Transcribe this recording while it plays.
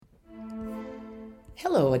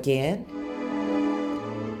Hello again.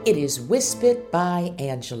 It is WISPIT by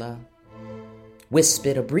Angela.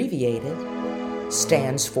 WISPIT abbreviated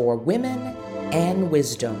stands for Women and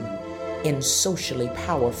Wisdom in Socially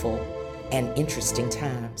Powerful and Interesting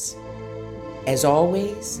Times. As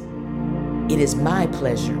always, it is my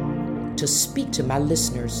pleasure to speak to my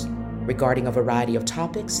listeners regarding a variety of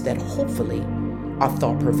topics that hopefully are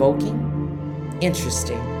thought-provoking,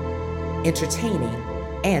 interesting, entertaining,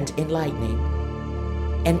 and enlightening.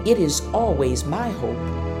 And it is always my hope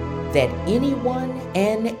that anyone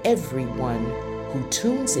and everyone who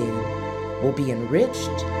tunes in will be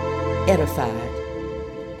enriched, edified,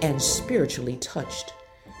 and spiritually touched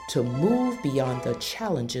to move beyond the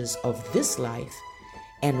challenges of this life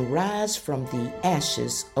and rise from the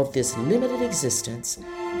ashes of this limited existence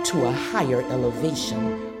to a higher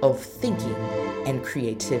elevation of thinking and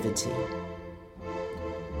creativity.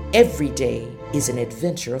 Every day is an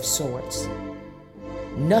adventure of sorts.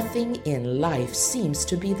 Nothing in life seems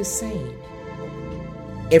to be the same.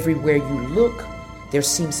 Everywhere you look, there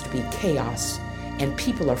seems to be chaos, and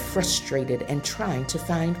people are frustrated and trying to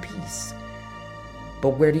find peace.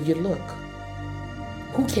 But where do you look?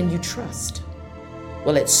 Who can you trust?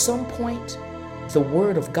 Well, at some point, the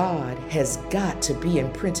Word of God has got to be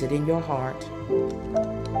imprinted in your heart.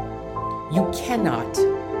 You cannot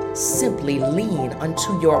simply lean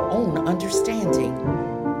unto your own understanding,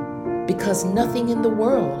 because nothing in the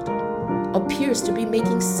world appears to be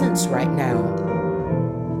making sense right now.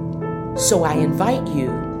 So I invite you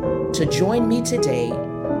to join me today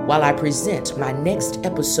while I present my next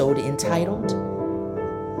episode entitled,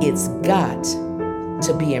 It's Got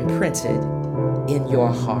to Be Imprinted in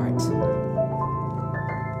Your Heart.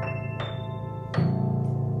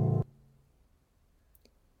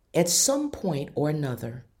 At some point or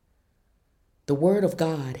another, the Word of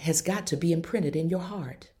God has got to be imprinted in your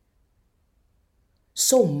heart.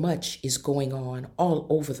 So much is going on all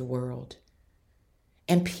over the world,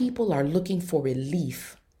 and people are looking for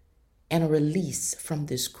relief and a release from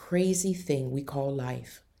this crazy thing we call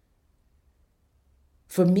life.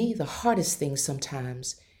 For me, the hardest thing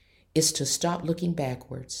sometimes is to stop looking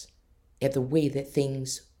backwards at the way that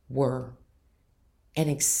things were and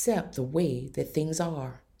accept the way that things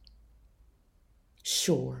are.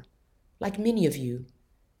 Sure, like many of you,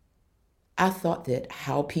 I thought that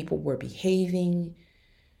how people were behaving,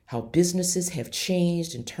 how businesses have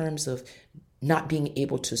changed in terms of not being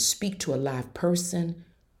able to speak to a live person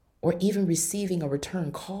or even receiving a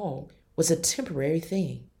return call was a temporary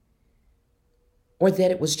thing, or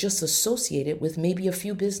that it was just associated with maybe a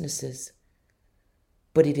few businesses.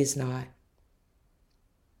 But it is not.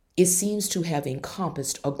 It seems to have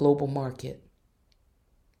encompassed a global market.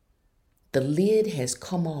 The lid has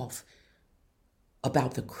come off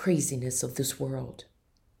about the craziness of this world.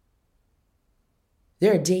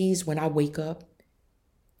 There are days when I wake up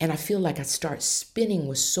and I feel like I start spinning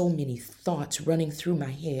with so many thoughts running through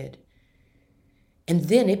my head. And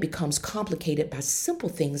then it becomes complicated by simple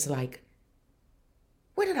things like,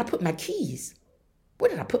 where did I put my keys? Where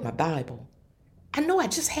did I put my Bible? I know I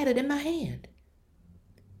just had it in my hand.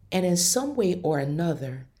 And in some way or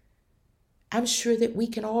another, I'm sure that we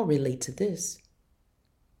can all relate to this.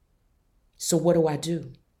 So what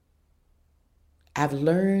do? I've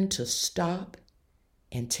learned to stop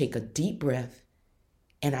and take a deep breath,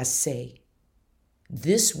 and I say,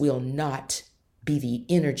 this will not be the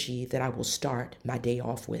energy that I will start my day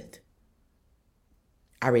off with.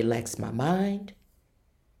 I relax my mind,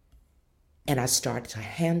 and I start to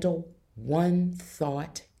handle one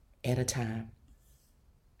thought at a time.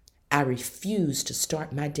 I refuse to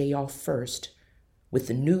start my day off first with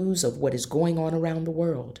the news of what is going on around the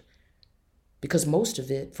world, because most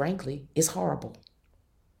of it, frankly, is horrible.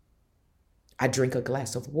 I drink a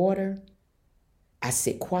glass of water. I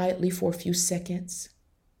sit quietly for a few seconds.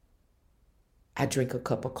 I drink a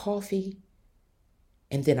cup of coffee,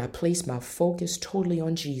 and then I place my focus totally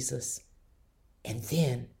on Jesus, and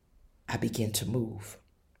then I begin to move.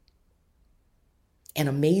 And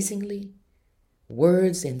amazingly,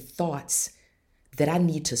 words and thoughts that I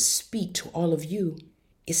need to speak to all of you,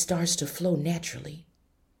 it starts to flow naturally.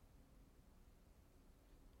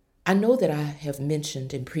 I know that I have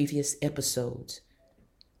mentioned in previous episodes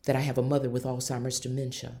that I have a mother with Alzheimer's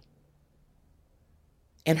dementia,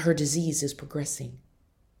 and her disease is progressing.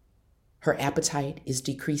 Her appetite is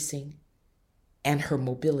decreasing, and her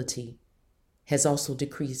mobility has also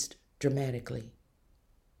decreased dramatically.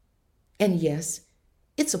 And yes,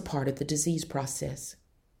 it's a part of the disease process.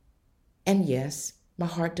 And yes, my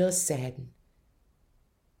heart does sadden.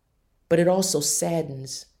 But it also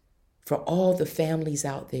saddens for all the families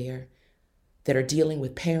out there that are dealing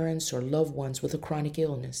with parents or loved ones with a chronic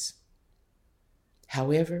illness.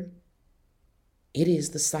 However, it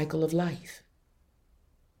is the cycle of life.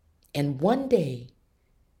 And one day,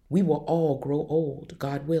 we will all grow old,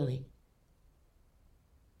 God willing.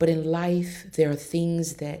 But in life, there are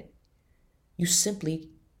things that you simply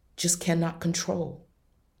just cannot control.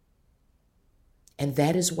 And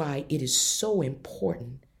that is why it is so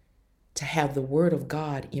important to have the Word of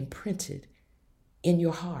God imprinted in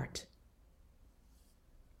your heart.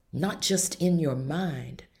 Not just in your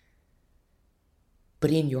mind,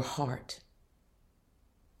 but in your heart.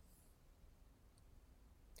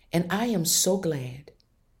 And I am so glad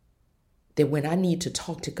that when I need to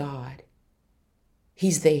talk to God,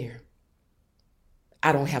 He's there.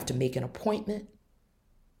 I don't have to make an appointment.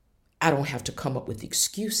 I don't have to come up with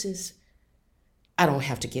excuses. I don't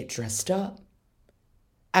have to get dressed up.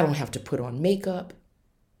 I don't have to put on makeup.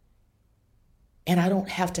 And I don't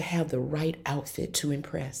have to have the right outfit to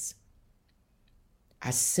impress. I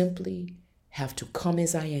simply have to come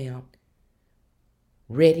as I am,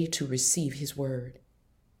 ready to receive His word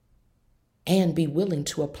and be willing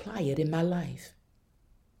to apply it in my life.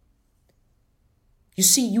 You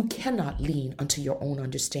see, you cannot lean unto your own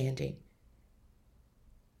understanding.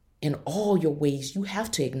 In all your ways, you have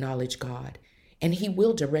to acknowledge God, and He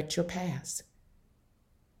will direct your paths.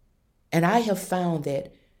 And I have found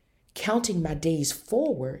that counting my days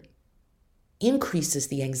forward increases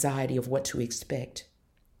the anxiety of what to expect.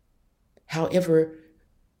 However,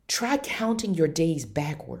 try counting your days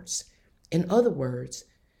backwards. In other words,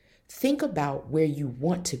 think about where you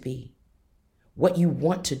want to be, what you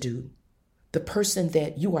want to do, the person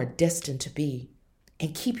that you are destined to be,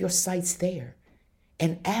 and keep your sights there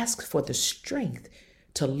and ask for the strength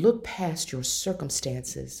to look past your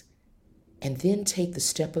circumstances and then take the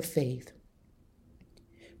step of faith.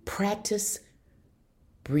 Practice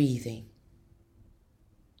breathing.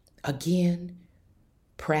 Again,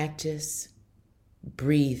 practice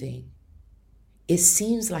breathing. It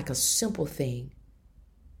seems like a simple thing,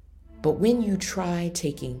 but when you try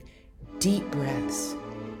taking deep breaths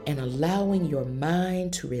and allowing your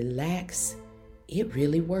mind to relax, it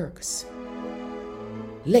really works.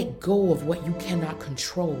 Let go of what you cannot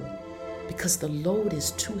control because the load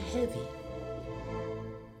is too heavy.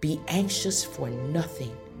 Be anxious for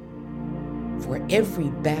nothing, for every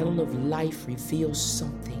battle of life reveals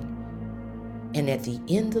something. And at the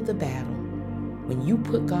end of the battle, when you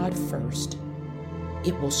put God first,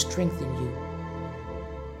 it will strengthen you.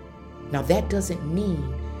 Now, that doesn't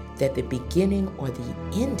mean that the beginning or the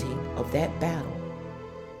ending of that battle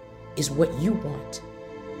is what you want.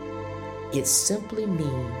 It simply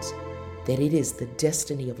means that it is the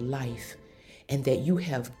destiny of life and that you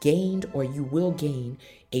have gained or you will gain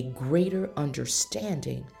a greater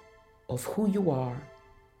understanding of who you are,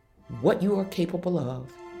 what you are capable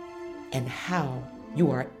of, and how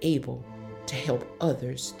you are able to help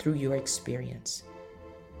others through your experience.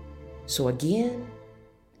 So again,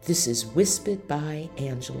 this is Whispered by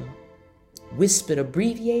Angela. Whispered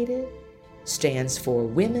abbreviated stands for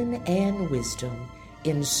Women and Wisdom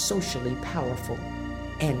in Socially Powerful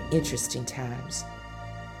and Interesting Times.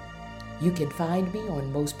 You can find me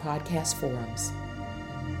on most podcast forums.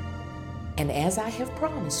 And as I have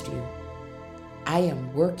promised you, I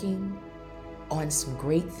am working on some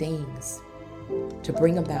great things to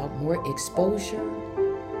bring about more exposure,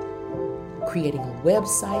 creating a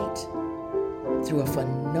website through a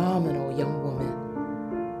phenomenal young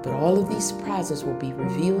woman. But all of these surprises will be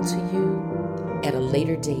revealed to you at a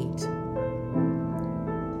later date.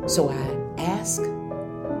 So I ask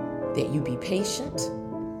that you be patient,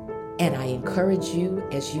 and I encourage you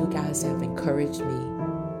as you guys have encouraged me.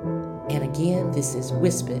 And again, this is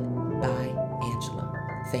Whispered by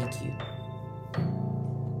Angela. Thank you.